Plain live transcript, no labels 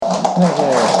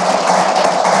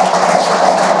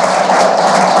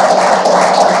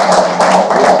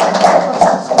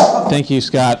Thank you,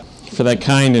 Scott, for that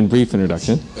kind and brief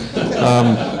introduction.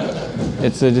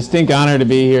 It's a distinct honor to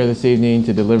be here this evening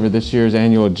to deliver this year's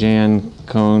annual Jan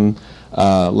Cohn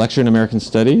Lecture in American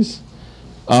Studies.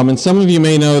 And some of you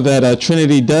may know that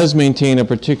Trinity does maintain a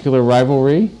particular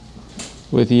rivalry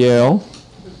with Yale,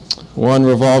 one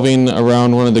revolving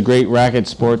around one of the great racket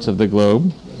sports of the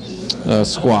globe,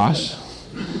 squash.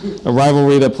 A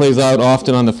rivalry that plays out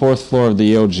often on the fourth floor of the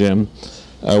Yale gym,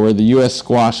 where the U.S.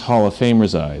 Squash Hall of Fame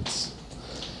resides.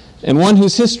 And one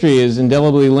whose history is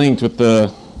indelibly linked with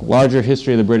the larger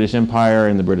history of the British Empire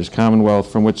and the British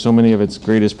Commonwealth, from which so many of its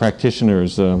greatest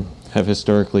practitioners have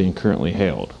historically and currently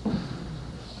hailed.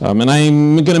 And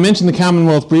I'm going to mention the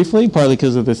Commonwealth briefly, partly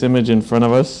because of this image in front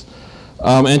of us,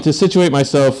 and to situate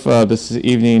myself this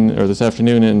evening or this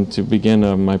afternoon and to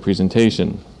begin my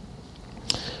presentation.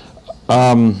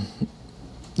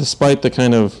 Despite the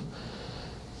kind of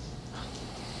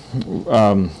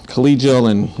collegial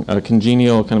and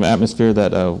congenial kind of atmosphere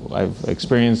that I've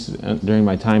experienced during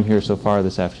my time here so far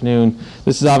this afternoon,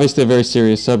 this is obviously a very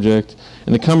serious subject.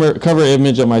 And the cover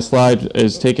image of my slide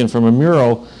is taken from a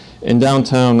mural in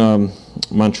downtown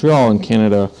Montreal in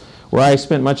Canada, where I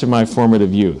spent much of my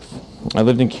formative youth. I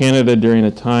lived in Canada during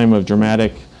a time of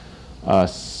dramatic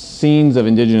scenes of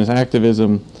Indigenous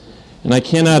activism, and I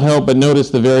cannot help but notice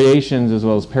the variations as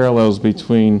well as parallels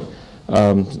between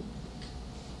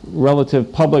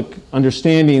relative public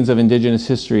understandings of Indigenous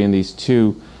history in these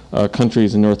two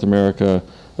countries in North America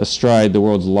astride the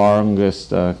world's longest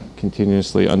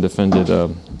continuously undefended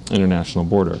international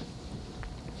border.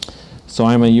 So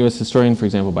I'm a U.S. historian, for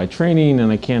example, by training,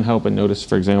 and I can't help but notice,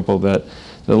 for example, that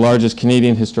the largest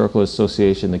Canadian historical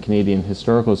association, the Canadian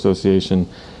Historical Association,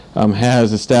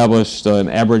 has established an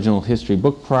Aboriginal History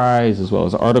Book Prize as well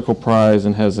as Article Prize,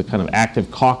 and has a kind of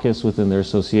active caucus within their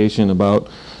association about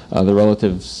the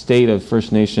relative state of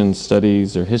First Nations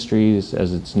studies or histories,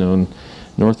 as it's known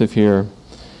north of here.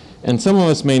 And some of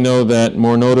us may know that,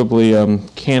 more notably,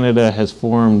 Canada has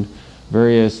formed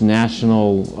various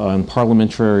national and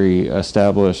parliamentary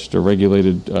established or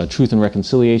regulated truth and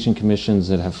reconciliation commissions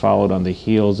that have followed on the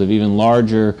heels of even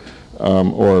larger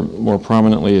or more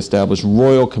prominently established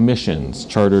royal commissions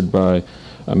chartered by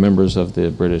members of the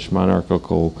British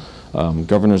monarchical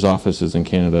governor's offices in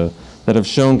Canada that have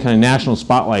shown kind of national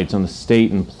spotlights on the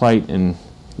state and plight and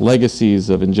legacies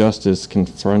of injustice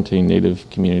confronting Native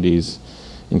communities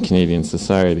in Canadian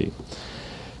society.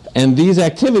 And these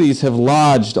activities have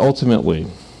lodged, ultimately,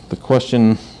 the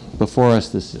question before us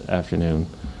this afternoon,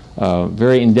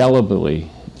 very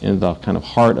indelibly in the kind of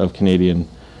heart of Canadian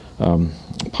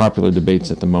popular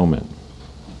debates at the moment.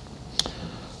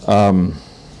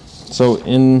 So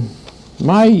in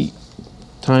my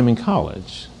time in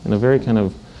college, in a very kind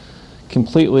of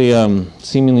completely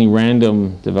seemingly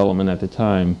random development at the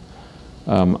time,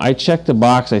 I checked a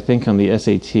box, I think, on the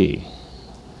SAT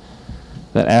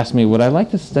that asked me, would I like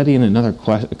to study in another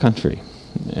country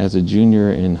as a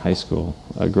junior in high school,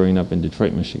 growing up in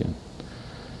Detroit, Michigan.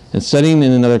 And studying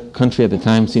in another country at the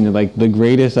time seemed like the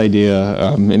greatest idea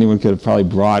anyone could have probably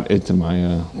brought into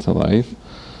my to life.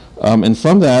 And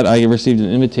from that, I received an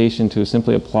invitation to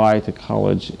simply apply to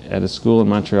college at a school in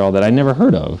Montreal that I never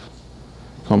heard of,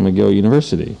 called McGill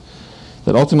University,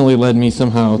 that ultimately led me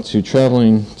somehow to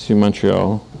traveling to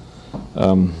Montreal,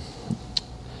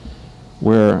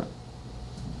 where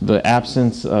the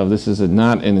absence of, this is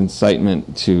not an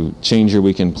incitement to change your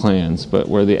weekend plans, but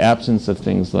where the absence of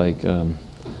things like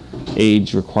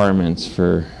age requirements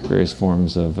for various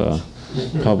forms of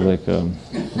public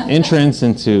entrance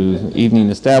into evening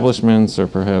establishments, or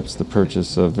perhaps the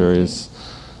purchase of various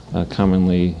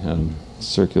commonly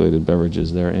circulated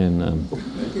beverages therein,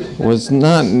 was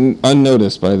not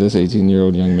unnoticed by this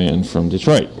 18-year-old young man from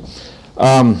Detroit.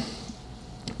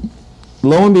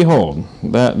 Lo and behold,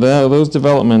 those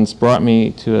developments brought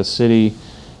me to a city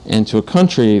and to a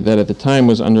country that at the time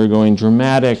was undergoing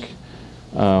dramatic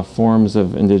forms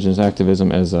of Indigenous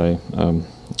activism, as I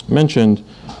mentioned.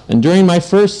 And during my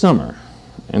first summer,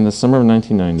 in the summer of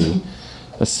 1990,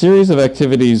 a series of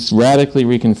activities radically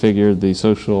reconfigured the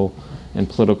social and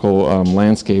political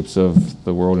landscapes of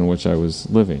the world in which I was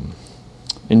living.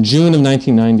 In June of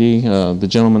 1990, the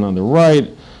gentleman on the right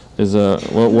is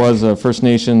what was a First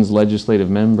Nations legislative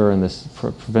member in this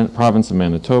province of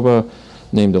Manitoba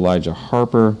named Elijah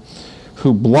Harper,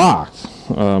 who blocked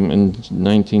in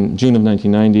June of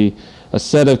 1990 a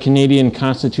set of Canadian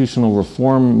constitutional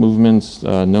reform movements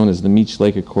known as the Meech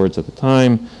Lake Accords at the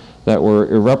time, that were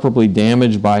irreparably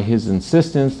damaged by his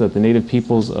insistence that the Native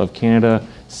peoples of Canada,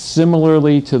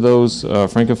 similarly to those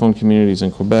Francophone communities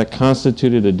in Quebec,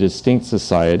 constituted a distinct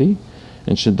society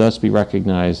and should thus be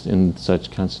recognized in such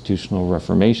constitutional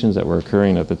reformations that were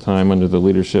occurring at the time under the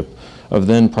leadership of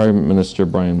then Prime Minister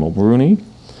Brian Mulroney.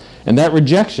 And that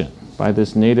rejection by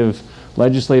this Native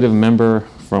legislative member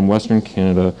from Western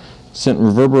Canada sent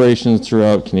reverberations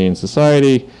throughout Canadian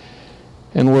society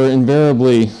and were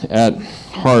invariably at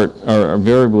heart, or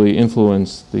invariably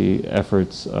influenced the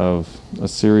efforts of a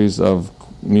series of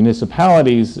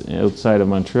municipalities outside of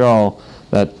Montreal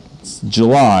that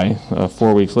July,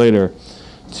 4 weeks later,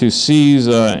 to seize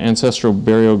ancestral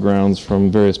burial grounds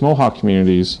from various Mohawk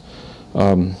communities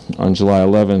on July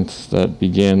 11th that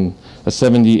began a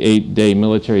 78-day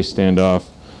military standoff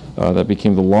that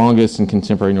became the longest in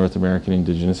contemporary North American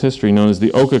Indigenous history, known as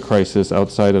the Oka Crisis.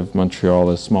 Outside of Montreal,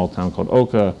 a small town called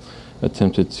Oka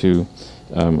attempted to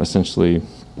essentially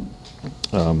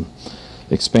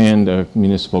expand a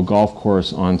municipal golf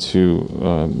course onto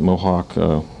Mohawk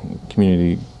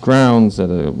community grounds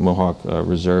at a Mohawk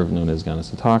reserve known as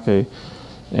Ganasatake,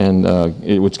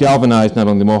 and which galvanized not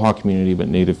only the Mohawk community but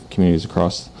Native communities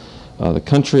across the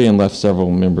country and left several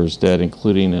members dead,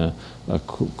 including a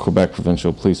Quebec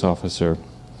provincial police officer.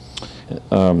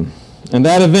 And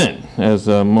that event, as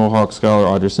Mohawk scholar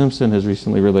Audra Simpson has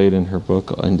recently relayed in her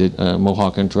book,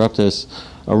 Mohawk Interrupt Us,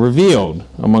 revealed,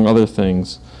 among other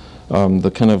things,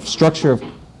 the kind of structure of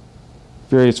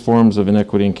various forms of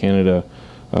inequity in Canada,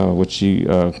 which she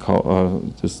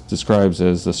describes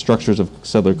as the structures of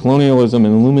settler colonialism,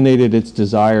 and illuminated its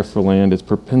desire for land, its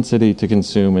propensity to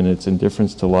consume, and its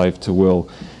indifference to life, to will,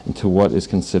 and to what is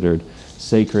considered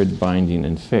sacred, binding,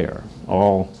 and fair.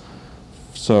 All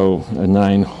so a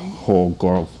 9-hole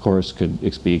golf course could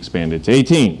be expanded to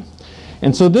 18.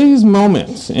 And so these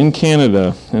moments in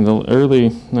Canada in the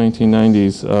early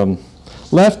 1990s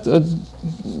left an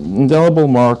indelible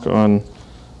mark on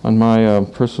my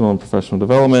personal and professional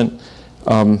development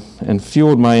and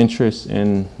fueled my interest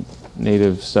in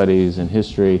Native studies and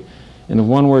history. And if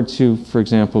one were to, for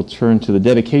example, turn to the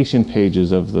dedication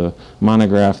pages of the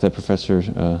monograph that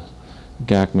Professor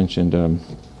Gack mentioned,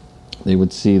 they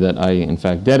would see that I, in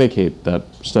fact, dedicate that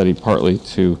study partly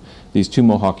to these two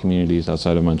Mohawk communities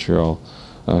outside of Montreal,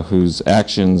 whose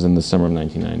actions in the summer of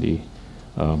 1990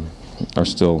 are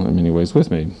still, in many ways,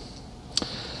 with me.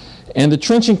 And the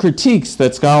trenchant critiques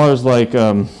that scholars like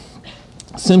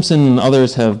Simpson and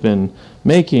others have been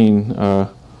making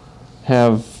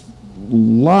have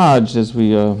lodged, as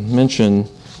we mentioned,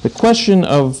 the question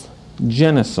of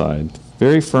genocide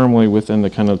very firmly within the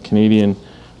kind of Canadian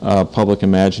public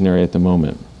imaginary at the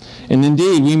moment. And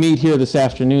indeed, we meet here this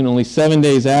afternoon only 7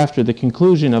 days after the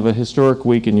conclusion of a historic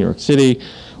week in New York City,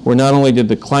 where not only did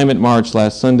the climate march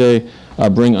last Sunday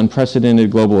bring unprecedented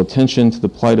global attention to the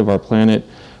plight of our planet,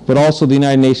 but also the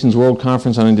United Nations World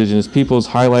Conference on Indigenous Peoples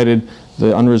highlighted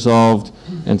the unresolved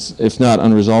and, if not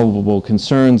unresolvable,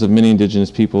 concerns of many Indigenous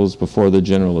peoples before the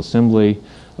General Assembly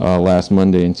last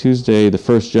Monday and Tuesday, the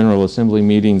first General Assembly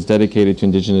meetings dedicated to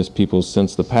Indigenous peoples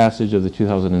since the passage of the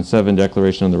 2007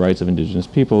 Declaration on the Rights of Indigenous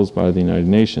Peoples by the United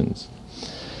Nations.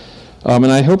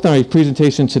 And I hope that my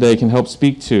presentation today can help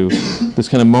speak to this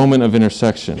kind of moment of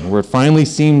intersection, where it finally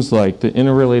seems like the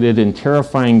interrelated and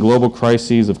terrifying global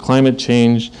crises of climate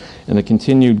change and the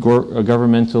continued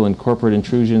governmental and corporate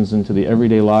intrusions into the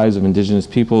everyday lives of Indigenous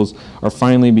peoples are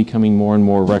finally becoming more and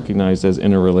more recognized as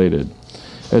interrelated.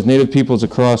 As Native peoples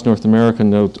across North America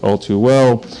know all too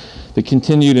well, the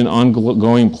continued and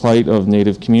ongoing plight of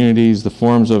Native communities,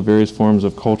 the various forms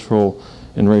of cultural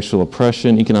and racial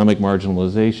oppression, economic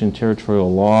marginalization,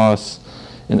 territorial loss,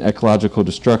 and ecological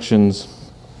destructions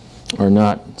are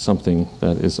not something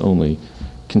that is only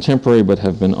contemporary but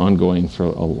have been ongoing for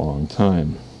a long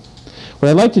time. What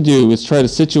I'd like to do is try to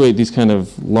situate these kind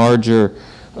of larger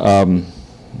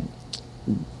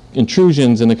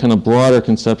intrusions in a kind of broader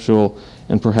conceptual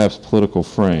and perhaps political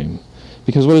frame.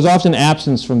 Because what is often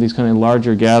absent from these kind of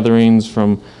larger gatherings,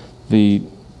 from the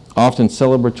often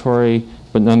celebratory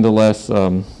but nonetheless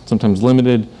sometimes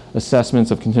limited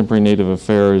assessments of contemporary Native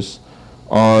affairs,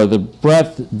 are the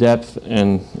breadth, depth,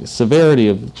 and severity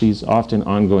of these often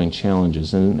ongoing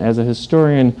challenges. And as a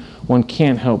historian, one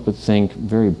can't help but think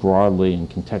very broadly and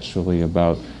contextually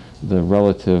about the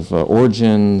relative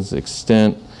origins,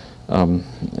 extent,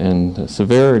 and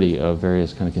severity of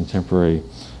various kind of contemporary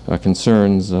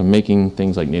concerns, making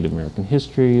things like Native American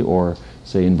history or,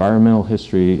 say, environmental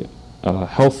history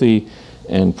healthy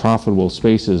and profitable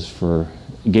spaces for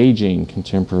gauging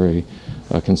contemporary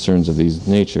concerns of these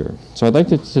nature. So I'd like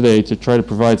today to try to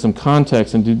provide some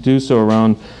context and to do so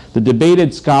around the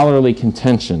debated scholarly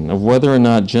contention of whether or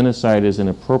not genocide is an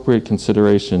appropriate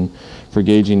consideration for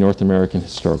gauging North American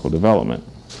historical development.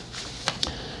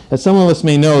 As some of us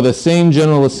may know, the same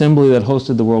General Assembly that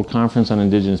hosted the World Conference on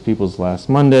Indigenous Peoples last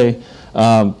Monday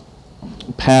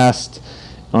passed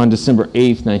on December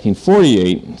 8th,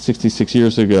 1948, 66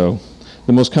 years ago,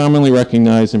 the most commonly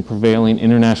recognized and prevailing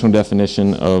international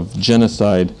definition of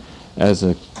genocide as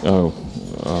a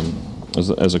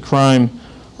crime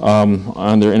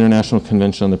on their International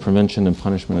Convention on the Prevention and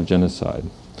Punishment of Genocide.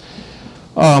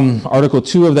 Article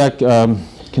 2 of that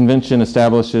convention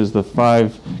establishes the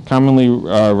 5 commonly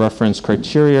referenced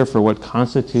criteria for what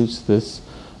constitutes this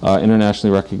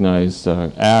internationally recognized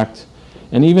act.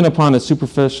 And even upon a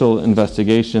superficial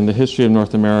investigation, the history of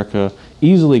North America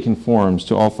easily conforms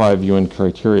to all 5 UN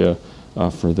criteria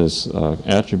for this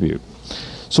attribute.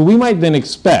 So we might then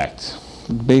expect,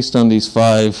 based on these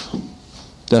 5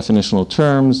 definitional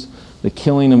terms, the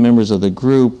killing of members of the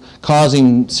group,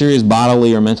 causing serious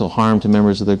bodily or mental harm to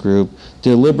members of the group,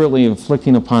 deliberately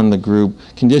inflicting upon the group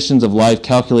conditions of life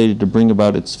calculated to bring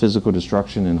about its physical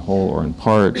destruction in whole or in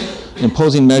part,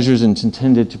 imposing measures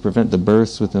intended to prevent the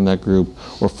births within that group,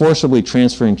 or forcibly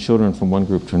transferring children from one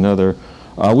group to another.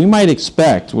 We might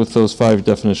expect, with those 5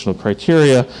 definitional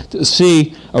criteria, to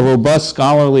see a robust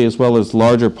scholarly as well as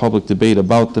larger public debate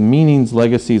about the meanings,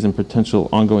 legacies, and potential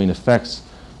ongoing effects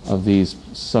of these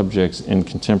subjects in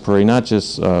contemporary, not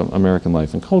just American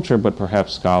life and culture, but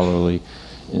perhaps scholarly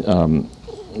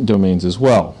domains as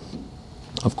well.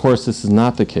 Of course, this is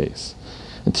not the case.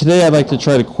 And today I'd like to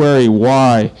try to query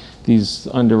why these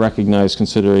under-recognized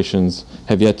considerations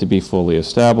have yet to be fully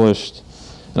established.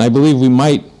 And I believe we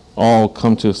might all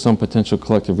come to some potential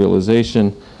collective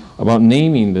realization about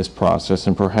naming this process,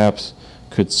 and perhaps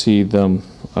could see them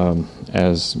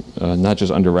as not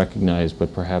just under-recognized,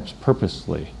 but perhaps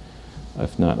purposely,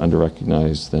 if not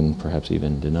under-recognized, then perhaps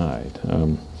even denied.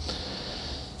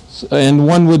 And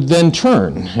one would then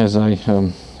turn, as I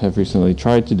have recently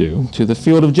tried to do, to the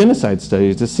field of genocide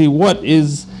studies to see what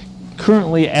is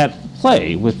currently at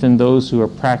play within those who are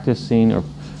practicing or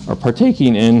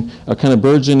partaking in a kind of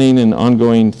burgeoning and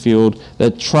ongoing field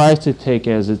that tries to take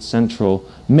as its central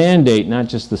mandate not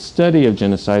just the study of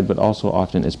genocide, but also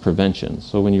often its prevention.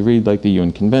 So when you read like the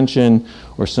UN Convention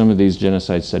or some of these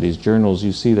genocide studies journals,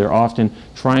 you see they're often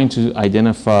trying to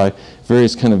identify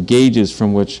various kind of gauges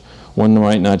from which one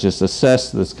might not just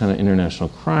assess this kind of international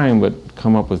crime, but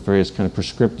come up with various kind of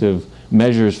prescriptive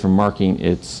measures for marking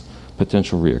its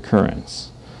potential reoccurrence.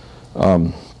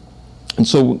 And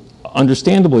so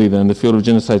understandably then, the field of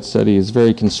genocide study is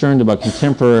very concerned about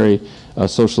contemporary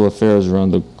social affairs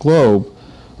around the globe.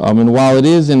 And while it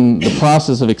is in the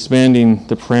process of expanding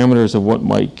the parameters of what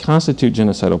might constitute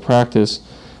genocidal practice,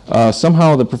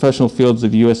 somehow the professional fields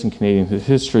of U.S. and Canadian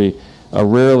history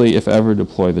rarely, if ever,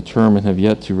 deploy the term and have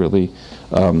yet to really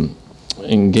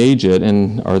engage it,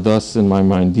 and are thus, in my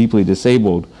mind, deeply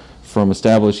disabled from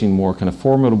establishing more kind of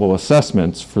formidable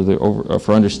assessments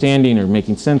for understanding or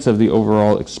making sense of the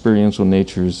overall experiential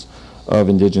natures of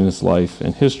indigenous life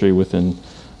and history within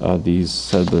these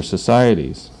settler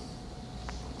societies.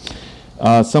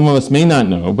 Some of us may not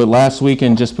know, but last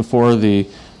weekend, just before the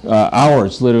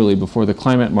hours literally before the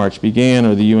climate march began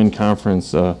or the UN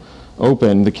conference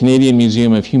opened, the Canadian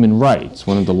Museum of Human Rights,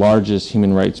 one of the largest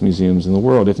human rights museums in the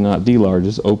world, if not the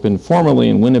largest, opened formally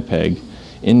in Winnipeg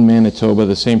in Manitoba,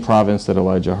 the same province that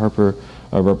Elijah Harper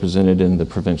represented in the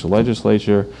provincial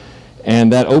legislature.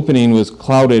 And that opening was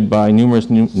clouded by numerous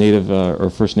Native or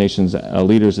First Nations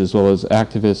leaders as well as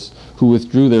activists who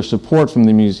withdrew their support from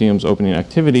the museum's opening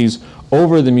activities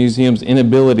over the museum's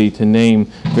inability to name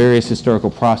various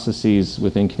historical processes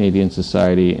within Canadian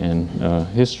society and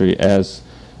history as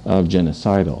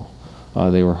genocidal.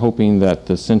 They were hoping that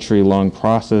the century-long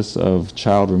process of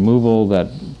child removal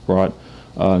that brought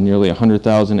nearly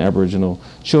 100,000 Aboriginal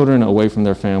children away from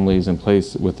their families and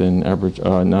placed within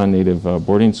non-Native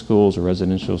boarding schools or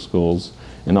residential schools,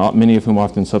 and many of whom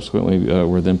often subsequently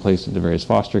were then placed into various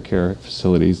foster care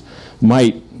facilities,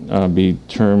 might be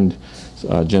termed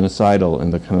genocidal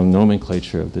in the kind of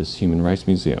nomenclature of this Human Rights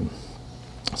Museum.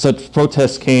 Such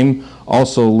protests came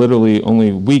also literally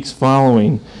only weeks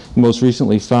following the most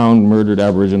recently found murdered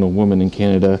Aboriginal woman in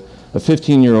Canada, a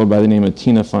 15-year-old by the name of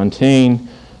Tina Fontaine,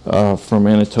 from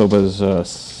Manitoba's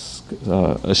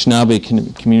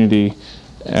Anishinaabe community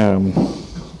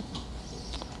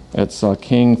at Saw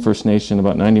King First Nation,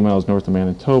 about 90 miles north of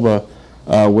Manitoba,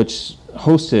 which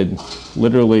hosted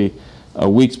literally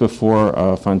weeks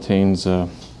before Fontaine's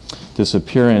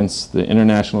disappearance, the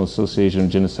International Association of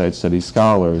Genocide Studies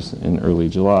Scholars, in early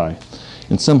July.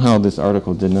 And somehow this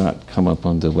article did not come up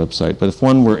on the website. But if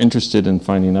one were interested in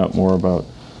finding out more about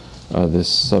this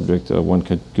subject, one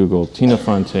could Google Tina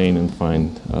Fontaine and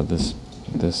find this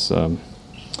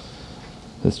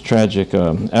tragic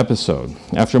episode.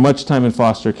 After much time in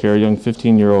foster care, a young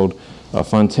 15-year-old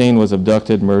Fontaine was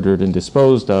abducted, murdered, and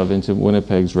disposed of into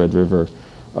Winnipeg's Red River.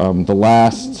 The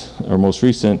last, or most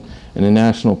recent, in a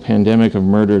national pandemic of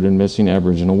murdered and missing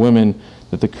Aboriginal women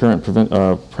that the current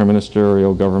Prime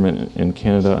Ministerial government in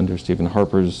Canada under Stephen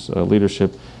Harper's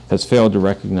leadership has failed to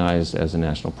recognize as a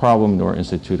national problem nor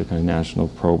institute a kind of national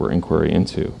probe or inquiry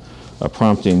into,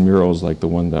 prompting murals like the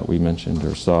one that we mentioned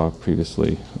or saw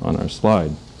previously on our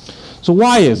slide. So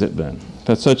why is it then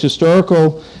that such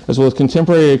historical as well as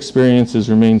contemporary experiences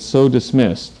remain so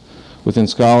dismissed within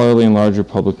scholarly and larger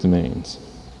public domains?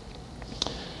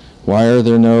 Why are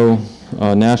there no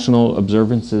national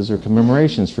observances or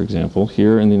commemorations, for example,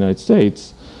 here in the United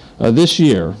States this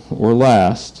year or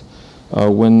last,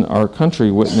 when our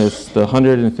country witnessed the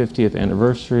 150th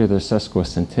anniversary of the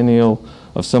sesquicentennial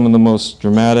of some of the most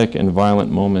dramatic and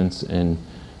violent moments in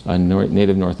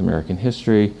Native North American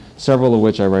history, several of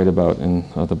which I write about in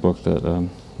the book that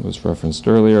was referenced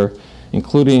earlier,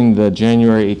 including the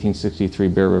January 1863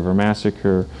 Bear River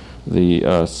Massacre,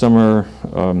 the summer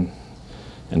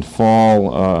and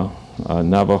fall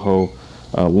Navajo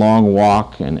long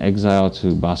walk and exile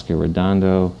to Bosque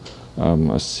Redondo,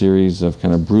 a series of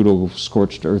kind of brutal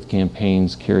scorched earth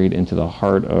campaigns carried into the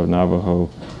heart of Navajo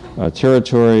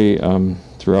territory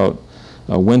throughout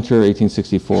winter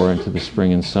 1864 into the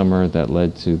spring and summer that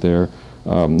led to their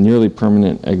nearly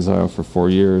permanent exile for 4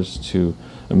 years to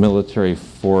a military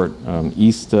fort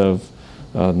east of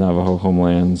Navajo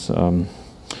homelands.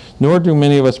 Nor do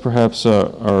many of us perhaps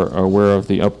are aware of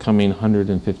the upcoming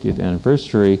 150th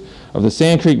anniversary of the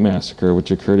Sand Creek Massacre, which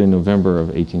occurred in November of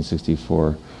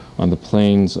 1864 on the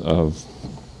plains of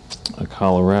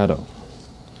Colorado.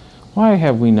 Why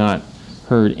have we not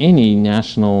heard any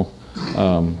national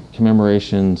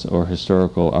commemorations or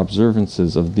historical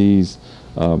observances of these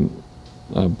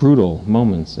brutal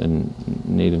moments in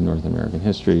Native North American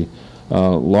history,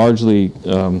 largely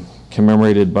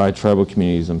commemorated by tribal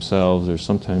communities themselves, or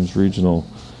sometimes regional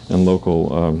and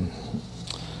local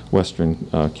Western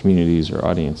communities or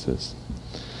audiences?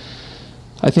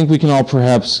 I think we can all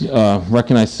perhaps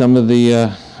recognize some of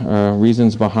the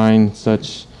reasons behind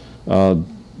such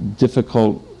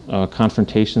difficult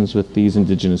confrontations with these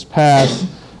indigenous pasts.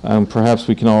 Perhaps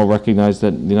we can all recognize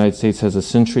that the United States has a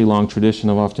century-long tradition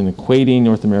of often equating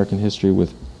North American history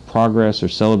with progress or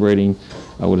celebrating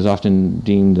what is often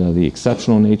deemed the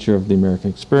exceptional nature of the American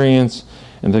experience,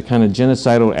 and the kind of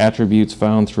genocidal attributes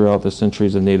found throughout the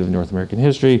centuries of Native North American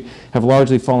history have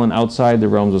largely fallen outside the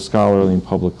realms of scholarly and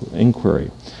public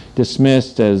inquiry,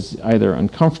 dismissed as either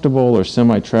uncomfortable or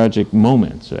semi-tragic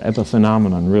moments, or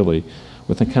epiphenomenon really,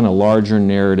 with a kind of larger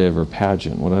narrative or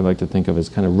pageant, what I like to think of as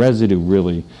kind of residue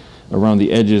really around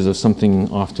the edges of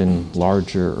something often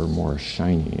larger or more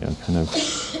shiny, a kind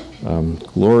of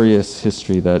glorious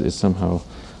history that is somehow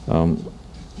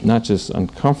not just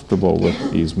uncomfortable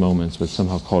with these moments, but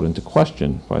somehow called into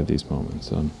question by these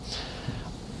moments.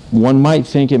 One might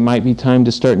think it might be time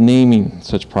to start naming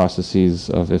such processes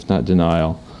of, if not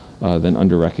denial, then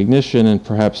under recognition, and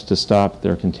perhaps to stop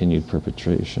their continued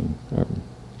perpetration.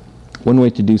 One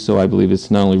way to do so, I believe, is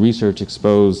to not only research,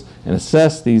 expose, and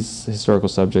assess these historical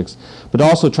subjects, but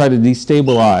also try to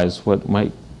destabilize what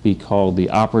might be called the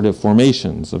operative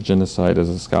formations of genocide as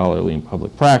a scholarly and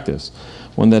public practice,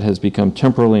 one that has become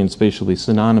temporally and spatially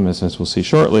synonymous, as we'll see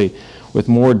shortly, with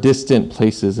more distant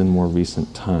places in more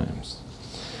recent times.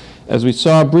 As we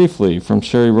saw briefly from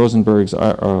Sherry Rosenberg's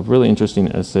really interesting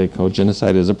essay called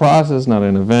Genocide as a Process, Not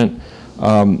an Event,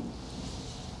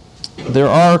 there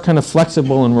are kind of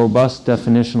flexible and robust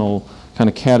definitional kind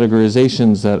of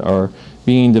categorizations that are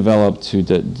being developed to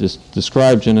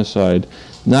describe genocide,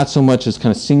 not so much as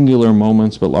kind of singular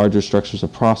moments, but larger structures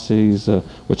of processes,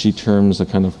 which he terms a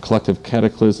kind of collective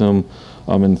cataclysm,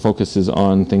 and focuses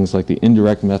on things like the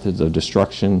indirect methods of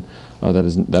destruction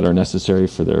that are necessary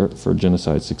for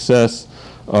genocide success.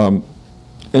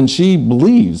 And she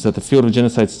believes that the field of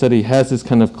genocide study has this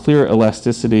kind of clear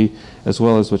elasticity, as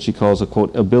well as what she calls a,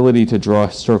 quote, ability to draw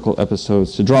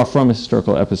from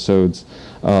historical episodes,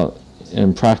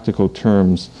 in practical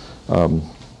terms,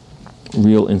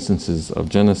 real instances of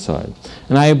genocide.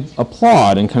 And I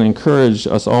applaud and kind of encourage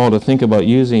us all to think about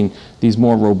using these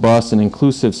more robust and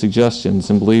inclusive suggestions,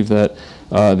 and believe that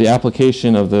the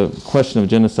application of the question of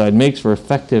genocide makes for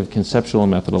effective conceptual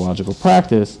and methodological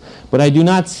practice. But I do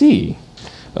not see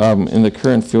in the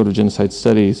current field of genocide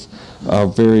studies, a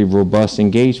very robust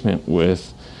engagement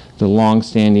with the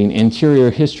long-standing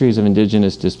anterior histories of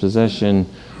indigenous dispossession,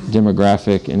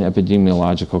 demographic and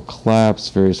epidemiological collapse,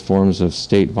 various forms of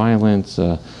state violence,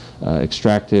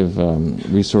 extractive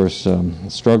resource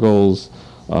struggles,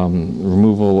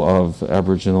 removal of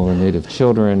Aboriginal or Native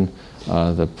children,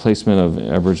 the placement of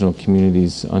Aboriginal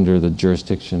communities under the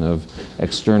jurisdiction of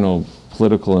external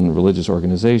political and religious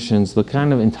organizations, the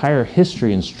kind of entire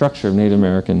history and structure of Native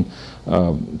American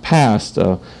past,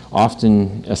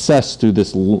 often assessed through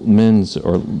this lens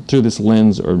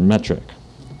or metric.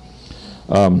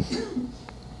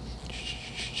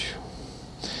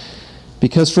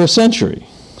 Because for a century,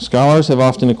 scholars have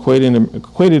often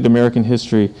equated American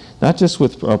history not just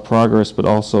with progress, but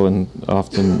also and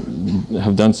often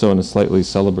have done so in a slightly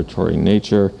celebratory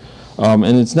nature. And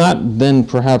it's not then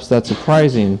perhaps that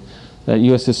surprising that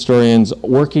U.S. historians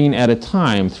working at a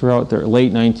time throughout the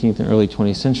late 19th and early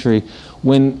 20th century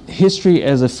when history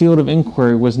as a field of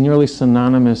inquiry was nearly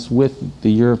synonymous with the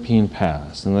European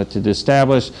past, and that to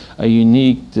establish a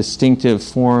unique, distinctive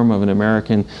form of an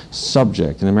American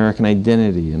subject, an American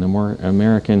identity, an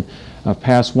American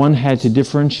past, one had to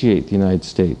differentiate the United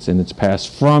States and its past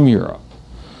from Europe.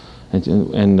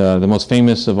 And the most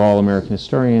famous of all American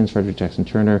historians, Frederick Jackson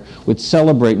Turner, would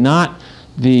celebrate not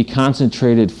the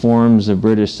concentrated forms of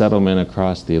British settlement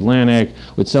across the Atlantic,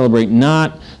 would celebrate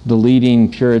not the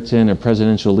leading Puritan or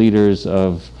presidential leaders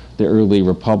of the early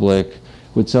Republic,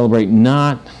 would celebrate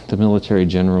not the military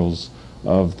generals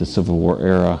of the Civil War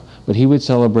era, but he would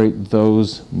celebrate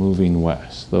those moving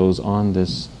west, those on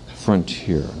this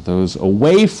frontier, those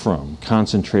away from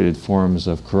concentrated forms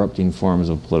of corrupting forms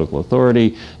of political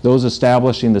authority, those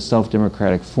establishing the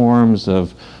self-democratic forms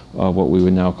of what we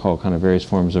would now call kind of various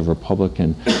forms of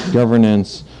Republican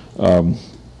governance. In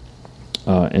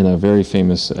a very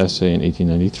famous essay in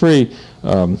 1893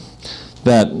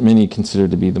 that many consider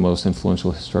to be the most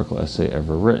influential historical essay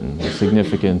ever written, The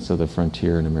Significance of the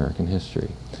Frontier in American History.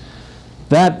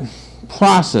 That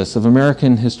process of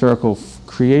American historical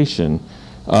creation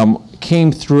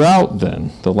came throughout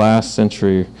then, the last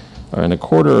century and a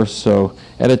quarter or so,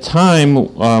 at a time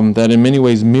that in many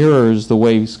ways mirrors the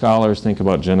way scholars think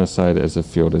about genocide as a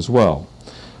field as well.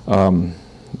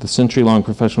 The century-long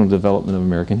professional development of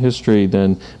American history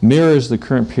then mirrors the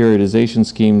current periodization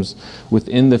schemes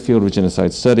within the field of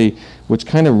genocide study, which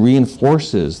kind of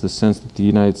reinforces the sense that the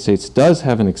United States does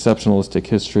have an exceptionalistic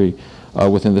history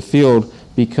within the field,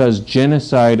 because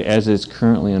genocide as it's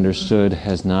currently understood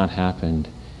has not happened.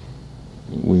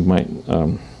 We might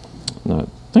not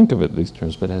think of it in these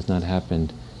terms, but has not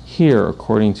happened here,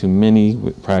 according to many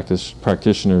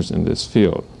practitioners in this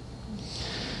field.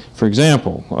 For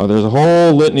example, there's a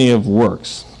whole litany of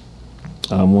works,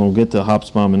 we'll get to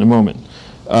Hobsbawm in a moment,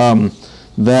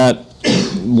 that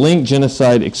link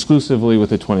genocide exclusively with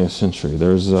the 20th century.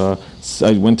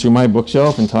 I went through my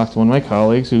bookshelf and talked to one of my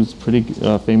colleagues who's pretty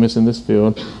famous in this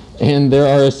field, and there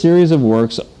are a series of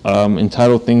works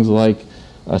entitled things like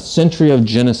A Century of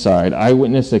Genocide,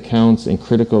 Eyewitness Accounts and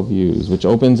Critical Views, which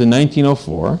opens in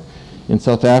 1904 in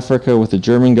South Africa with the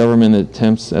German government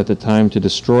attempts at the time to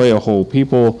destroy a whole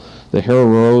people, the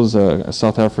Hereros, a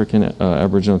South African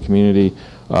Aboriginal community,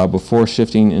 before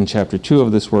shifting in Chapter 2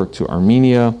 of this work to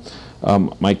Armenia.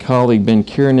 My colleague Ben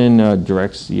Kiernan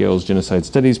directs Yale's Genocide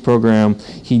Studies program.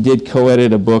 He did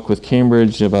co-edit a book with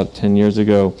Cambridge about 10 years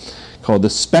ago called The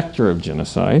Spectre of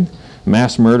Genocide,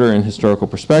 Mass Murder in Historical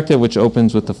Perspective, which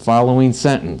opens with the following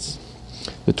sentence.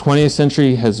 The 20th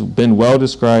century has been well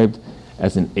described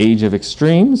as an age of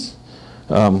extremes,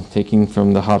 taking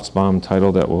from the Hobsbawm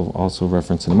title that we'll also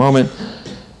reference in a moment,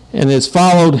 and is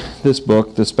followed, this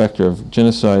book, The Spectre of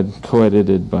Genocide,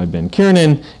 co-edited by Ben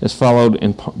Kiernan, is followed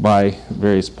by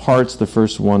various parts. The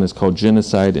first one is called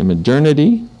Genocide and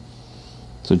Modernity.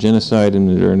 So Genocide and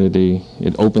Modernity,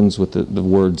 it opens with the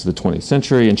words the 20th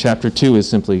century, and Chapter 2 is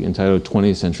simply entitled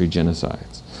 20th Century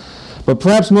Genocides. But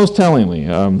perhaps most tellingly,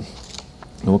 and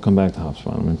we'll come back to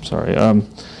Hobsbawm, I'm sorry.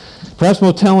 Perhaps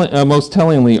most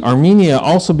tellingly, Armenia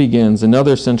also begins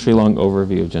another century-long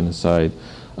overview of genocide.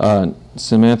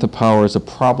 Samantha Power's A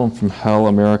Problem from Hell,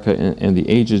 America and the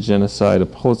Age of Genocide, a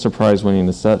Pulitzer Prize-winning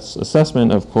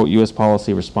assessment of, quote, U.S.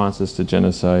 policy responses to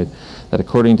genocide that,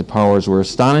 according to Powers, were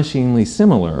astonishingly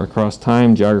similar across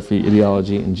time, geography,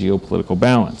 ideology, and geopolitical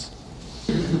balance.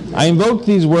 I invoked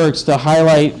these works to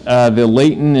highlight the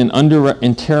latent and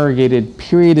under-interrogated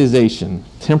periodization,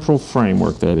 temporal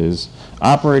framework, that is,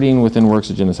 operating within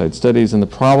works of genocide studies, and the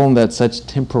problem that such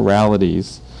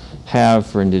temporalities have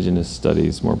for indigenous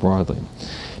studies more broadly.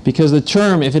 Because the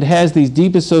term, if it has these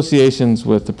deep associations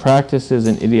with the practices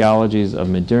and ideologies of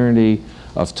modernity,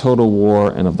 of total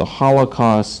war and of the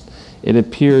Holocaust, it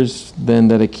appears then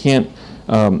that it can't,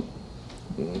 it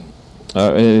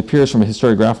appears from a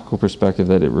historiographical perspective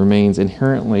that it remains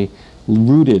inherently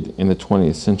rooted in the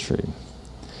 20th century.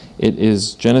 It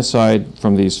is genocide,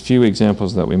 from these few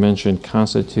examples that we mentioned,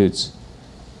 constitutes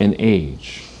an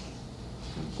age,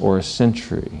 or a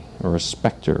century, or a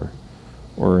specter,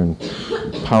 or in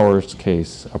Power's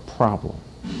case, a problem.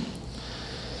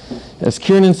 As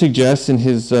Kiernan suggests in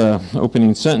his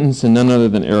opening sentence, and none other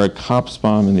than Eric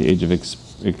Hobsbawm in The Age of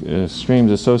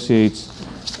Extremes associates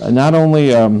not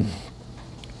only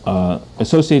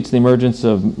associates the emergence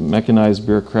of mechanized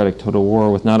bureaucratic total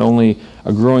war with not only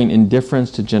a growing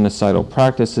indifference to genocidal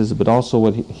practices, but also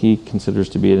what he considers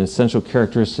to be an essential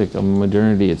characteristic of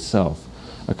modernity itself,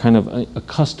 a kind of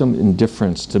accustomed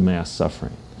indifference to mass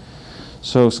suffering.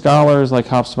 So scholars like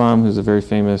Hobsbawm, who's a very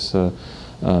famous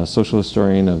social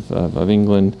historian of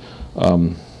England,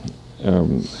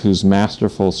 whose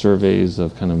masterful surveys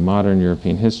of kind of modern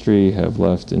European history have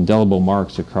left indelible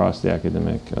marks across the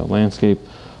academic landscape,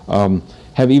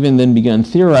 have even then begun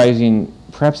theorizing,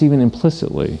 perhaps even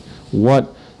implicitly,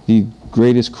 what the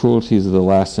greatest cruelties of the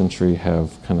last century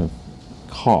have kind of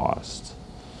caused.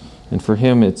 And for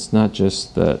him, it's not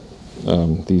just that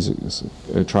these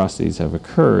atrocities have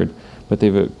occurred, but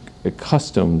they've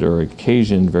accustomed or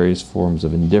occasioned various forms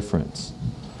of indifference.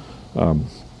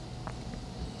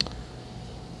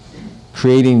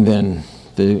 Creating then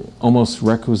the almost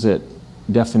requisite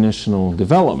definitional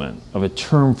development of a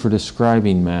term for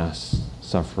describing mass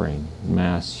suffering,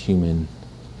 mass human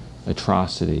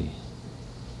atrocity,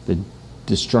 the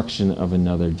destruction of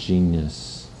another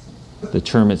genius, the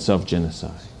term itself,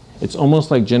 genocide. It's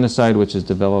almost like genocide, which is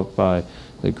developed by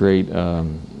the great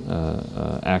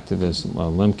activist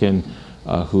Lemkin,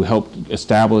 who helped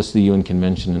establish the UN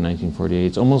Convention in 1948.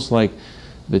 It's almost like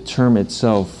the term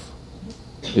itself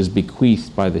is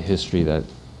bequeathed by the history that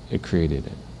it created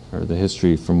it, or the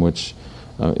history from which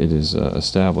it is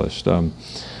established.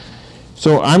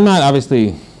 So I'm not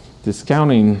obviously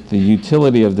discounting the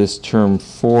utility of this term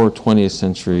for 20th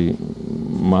century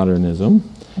modernism,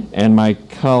 and my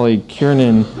colleague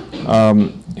Kiernan,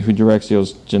 who directs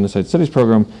Yale's Genocide Studies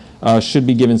program, should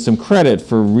be given some credit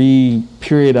for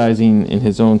re-periodizing in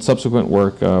his own subsequent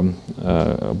work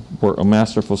a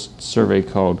masterful survey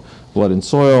called Blood and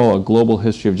Soil, A Global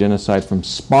History of Genocide from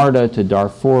Sparta to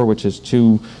Darfur, which is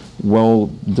two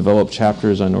well-developed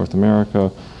chapters on North America.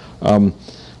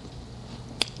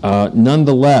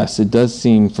 Nonetheless, it does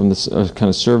seem from this kind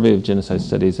of survey of genocide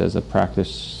studies as a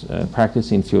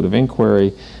practicing field of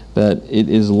inquiry that it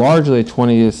is largely a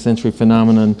 20th century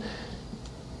phenomenon,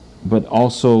 but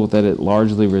also that it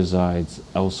largely resides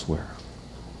elsewhere.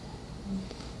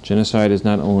 Genocide is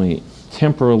not only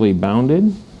temporally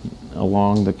bounded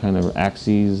along the kind of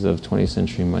axes of 20th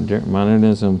century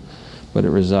modernism, but it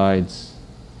resides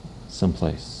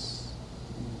someplace.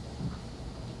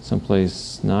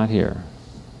 Someplace not here.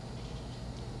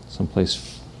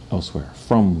 Someplace elsewhere,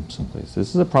 from someplace. This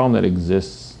is a problem that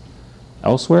exists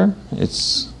elsewhere.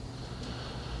 It's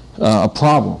a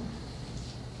problem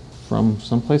from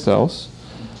someplace else.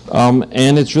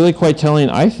 And it's really quite telling,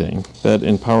 I think, that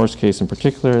in Power's case in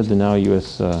particular, the now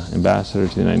U.S. ambassador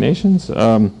to the United Nations,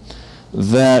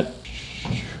 that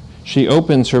she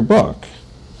opens her book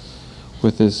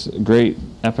with this great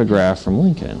epigraph from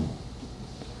Lincoln,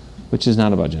 which is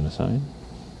not about genocide.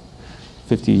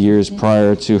 50 years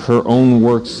prior to her own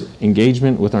work's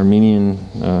engagement with Armenian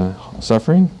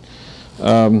suffering,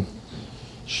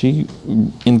 she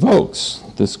invokes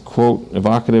this, quote,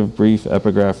 evocative, brief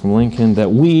epigraph from Lincoln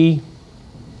that we,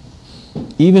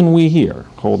 even we here,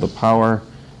 hold the power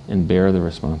and bear the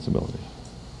responsibility.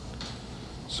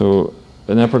 So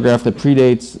an epigraph that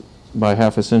predates by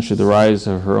half a century the rise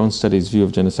of her own study's view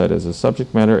of genocide as a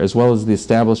subject matter, as well as the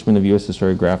establishment of U.S.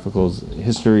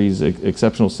 history's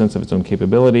exceptional sense of its own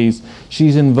capabilities.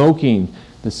 She's invoking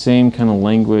the same kind of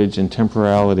language and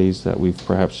temporalities that we've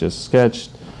perhaps just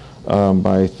sketched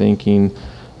by thinking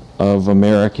of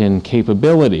American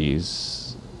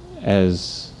capabilities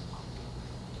as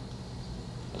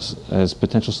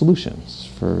potential solutions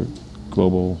for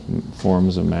global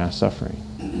forms of mass suffering.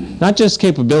 Not just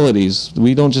capabilities,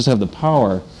 we don't just have the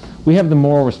power, we have the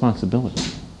moral responsibility.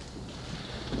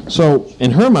 So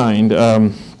in her mind,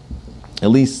 at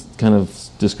least kind of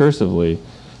discursively,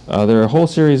 there are a whole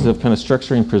series of kind of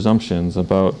structuring presumptions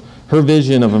about her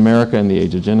vision of America in the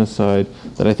age of genocide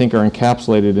that I think are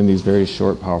encapsulated in these very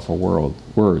short, powerful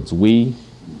words. We,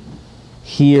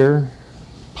 here,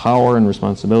 power and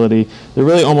responsibility. There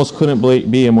really almost couldn't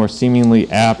be a more seemingly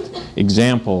apt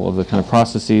example of the kind of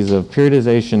processes of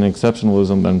periodization and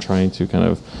exceptionalism that I'm trying to kind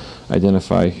of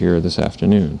identify here this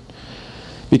afternoon.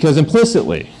 Because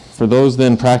implicitly, for those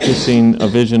then practicing a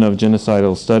vision of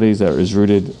genocidal studies that is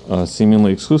rooted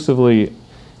seemingly exclusively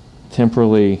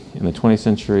temporally in the 20th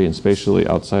century and spatially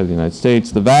outside of the United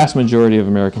States, the vast majority of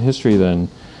American history then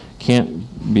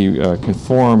can't be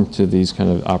conformed to these kind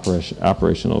of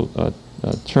operational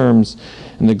terms.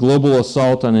 And the global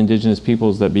assault on indigenous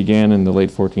peoples that began in the late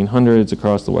 1400s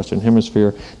across the Western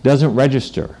Hemisphere doesn't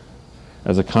register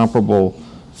as a comparable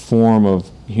form of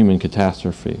human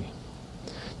catastrophe.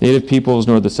 Native peoples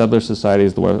nor the settler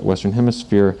societies of the Western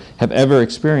Hemisphere have ever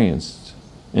experienced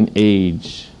an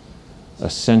age,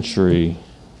 a century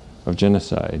of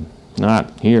genocide.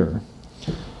 Not here.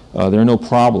 There are no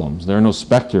problems. There are no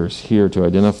specters here to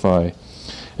identify.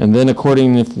 And then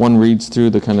if one reads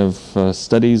through the kind of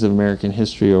studies of American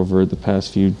history over the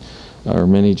past few or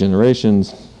many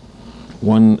generations,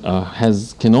 one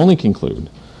can only conclude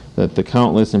that the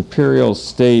countless imperial,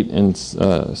 state, and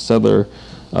settler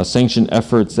sanctioned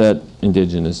efforts at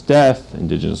indigenous death,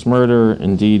 indigenous murder,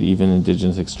 indeed even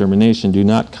indigenous extermination do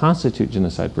not constitute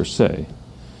genocide per se.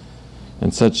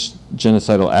 And such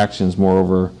genocidal actions,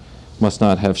 moreover, must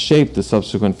not have shaped the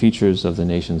subsequent features of the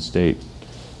nation state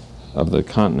of the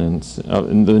continents,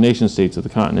 the nation states of the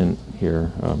continent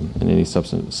here in any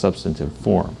substantive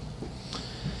form.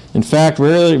 In fact,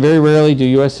 very rarely do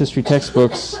U.S. history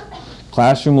textbooks,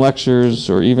 classroom lectures,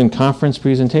 or even conference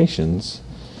presentations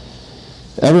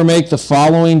ever make the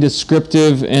following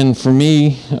descriptive and, for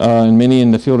me, and many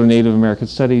in the field of Native American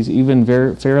studies, even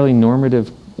fairly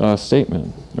normative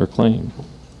statement or claim.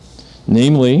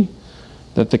 Namely,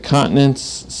 that the continent's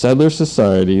settler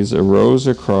societies arose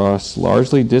across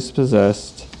largely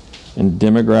dispossessed and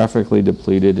demographically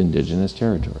depleted indigenous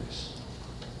territories.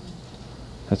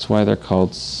 That's why they're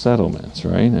called settlements,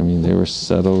 right? I mean, they were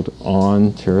settled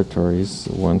on territories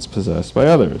once possessed by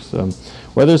others.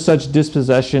 Whether such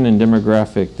dispossession and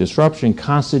demographic disruption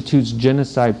constitutes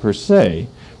genocide per se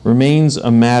remains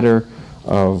a matter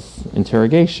of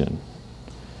interrogation.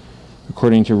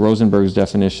 According to Rosenberg's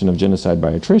definition of genocide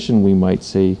by attrition, we might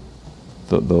say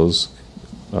those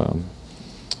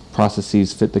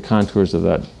processes fit the contours of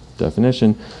that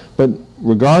definition. But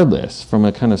regardless, from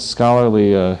a kind of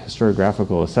scholarly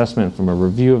historiographical assessment, from a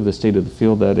review of the state of the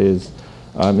field that is,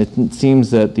 it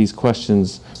seems that these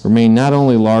questions remain not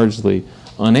only largely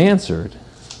unanswered,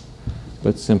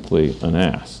 but simply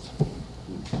unasked.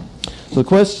 So the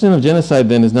question of genocide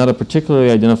then is not a particularly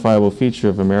identifiable feature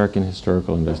of American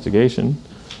historical investigation,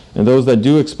 and those that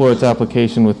do explore its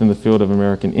application within the field of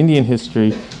American Indian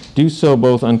history do so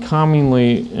both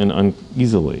uncommonly and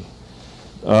uneasily.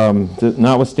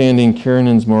 Notwithstanding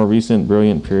Kiernan's more recent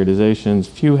brilliant periodizations,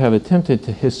 few have attempted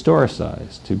to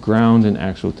historicize, to ground in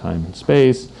actual time and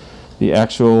space, the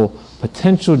actual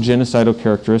potential genocidal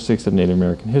characteristics of Native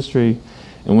American history,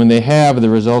 and when they have, the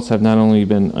results have not only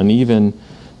been uneven,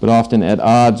 but often at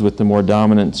odds with the more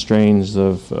dominant strains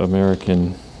of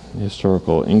American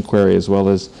historical inquiry, as well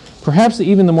as perhaps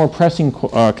even the more pressing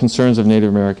concerns of Native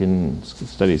American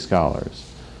studies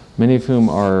scholars, many of whom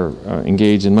are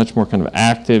engaged in much more kind of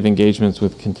active engagements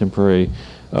with contemporary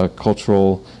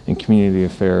cultural and community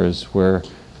affairs, where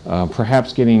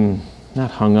perhaps getting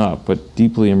not hung up, but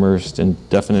deeply immersed in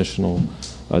definitional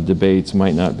debates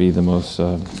might not be the most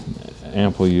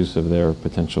ample use of their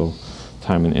potential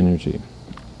time and energy.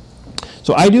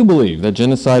 So I do believe that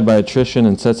genocide by attrition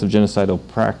and sets of genocidal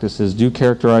practices do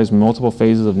characterize multiple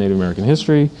phases of Native American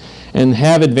history and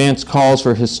have advanced calls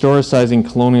for historicizing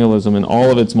colonialism in all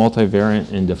of its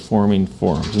multivariant and deforming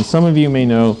forms. And some of you may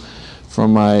know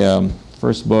from my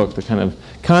first book the kind of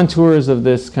contours of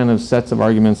this kind of sets of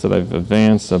arguments that I've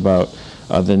advanced about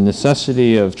the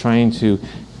necessity of trying to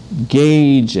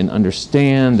gauge and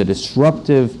understand the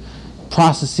disruptive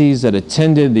processes that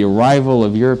attended the arrival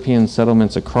of European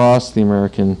settlements across the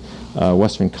American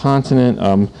Western continent.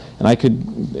 And I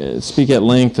could speak at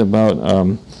length about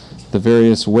the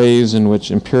various ways in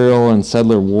which imperial and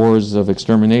settler wars of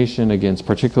extermination against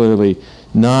particularly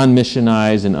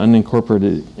non-missionized and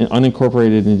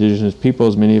unincorporated indigenous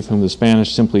peoples, many of whom the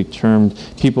Spanish simply termed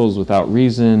peoples without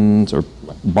reasons, or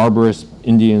barbarous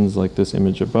Indians like this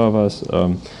image above us,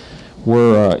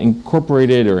 were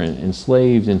incorporated or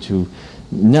enslaved into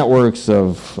networks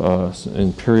of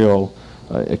imperial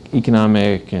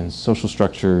economic and social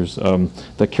structures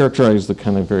that characterize the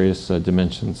kind of various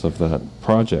dimensions of that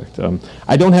project.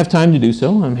 I don't have time to do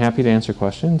so. I'm happy to answer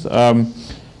questions.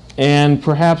 And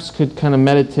perhaps could kind of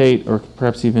meditate or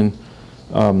perhaps even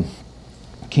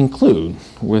conclude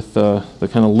with the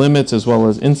kind of limits as well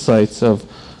as insights of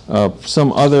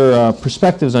some other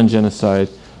perspectives on genocide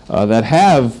that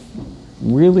have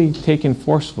really taken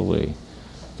forcefully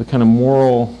the kind of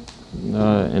moral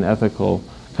and ethical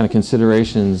kind of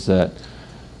considerations that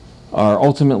are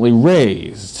ultimately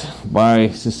raised by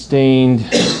sustained,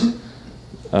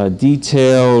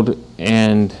 detailed,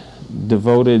 and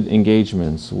devoted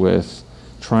engagements with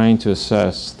trying to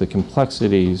assess the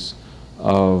complexities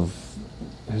of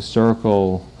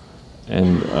historical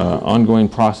and ongoing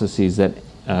processes that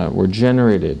were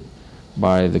generated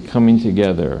by the coming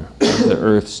together of the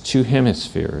Earth's two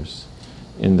hemispheres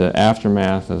in the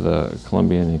aftermath of the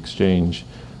Columbian Exchange,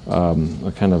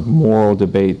 a kind of moral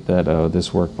debate that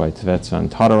this work by Tverzan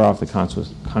Todorov,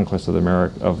 The Conquest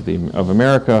of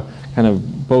America, kind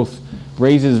of both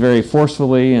raises very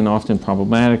forcefully and often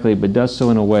problematically, but does so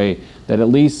in a way that at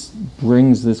least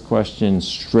brings this question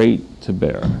straight to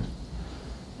bear.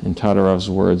 In Todorov's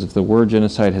words, if the word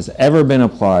genocide has ever been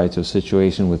applied to a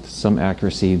situation with some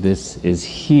accuracy, this is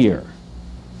here.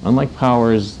 Unlike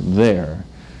Powers there,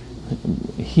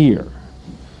 here.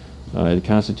 It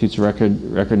constitutes a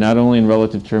record not only in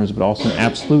relative terms, but also in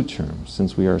absolute terms,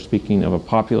 since we are speaking of a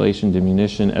population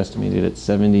diminution estimated at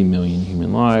 70 million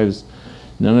human lives.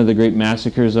 None of the great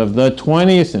massacres of the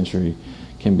 20th century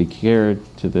can be compared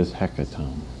to this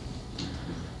hecatomb.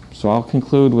 So I'll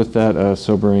conclude with that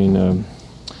sobering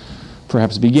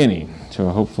perhaps beginning to a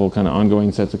hopeful kind of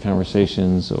ongoing sets of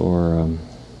conversations or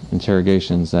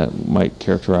interrogations that might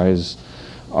characterize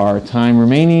our time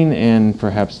remaining and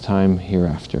perhaps time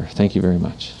hereafter. Thank you very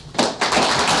much.